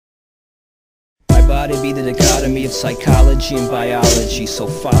body be the dichotomy of psychology and biology. So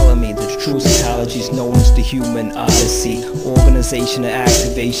follow me, the true psychology is known as the human odyssey. Organization and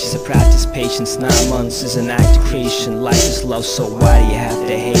activation is a practice patience. 9 months is an act of creation. Life is love, so why do you have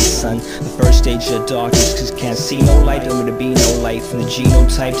to hate, son? The first stage of darkness, cause can't see no light, don't to be no light. From the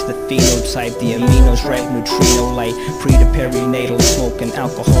genotype to the phenotype, the aminos right, neutrino light. Pre to perinatal, smoking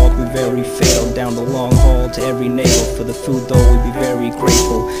alcohol could be very fatal. Down the long haul to every navel. For the food though, we'd be very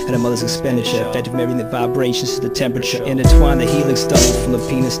grateful. And a mother's expenditure, effective marrying the vibrations to the temperature. Intertwined the helix double, from the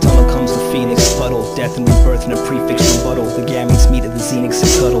penis tunnel comes the phoenix puddle. Death and rebirth and a prefixed rebuttal. The gametes meet at the zenith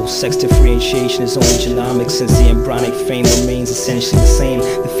and cuddle. Sex differentiation is only genomic, since the embryonic frame remains essentially the same.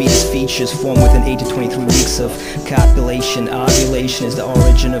 The fetus features form within 8 to 23 weeks of copulation. Ovulation is the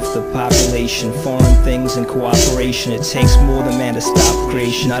origin of the population. Foreign things in cooperation. It takes more than man to stop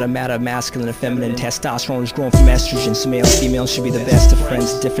creation. Not a matter of masculine and feminine. Testosterone is grown from estrogen. So male and female should be the best of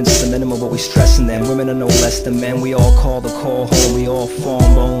friends. The difference is the minimum, but we stressing them. Women are no less than men. We all call the call home. We all form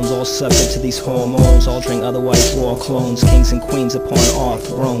bones, all subject to these hormones. Altering otherwise raw clones. Kings and queens upon our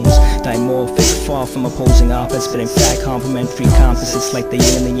thrones. Dimorphic, far from opposing opposites, but in fact complementary composites like the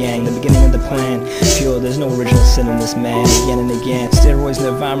yin and the yang. The beginning of the plan, pure, there's no original sin in this man. Again and again, steroids in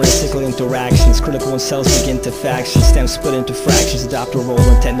the environment are cyclical interactions. Critical when cells begin to faction. Stems split into fractions, adopt a role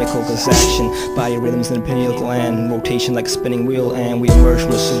in technical action. Body rhythms in the pineal gland, rotation like a spinning wheel, and we emerge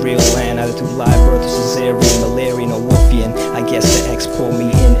from a surreal land. Either through live birth or cesarean, Malarian or Wolfian. I guess the X pull me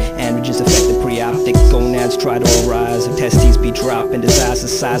in. Androgens affect the preoptic gonads try to arise. If testes be dropped and desires the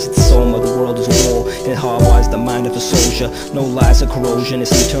size of the soma, the world is a war, and it hardwires the mind of a soldier. No lies or corrosion,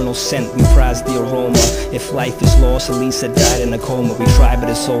 it's an eternal scent, we prize the aroma. If life is lost, at least it died in a coma. We try but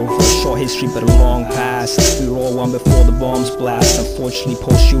it's over, a short history but a long past. We were all one before the bombs blast. Unfortunately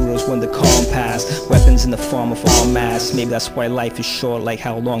post-shooters when the calm passed. Weapons in the form of all mass. Maybe that's why life is short, like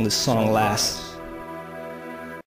how long this song lasts.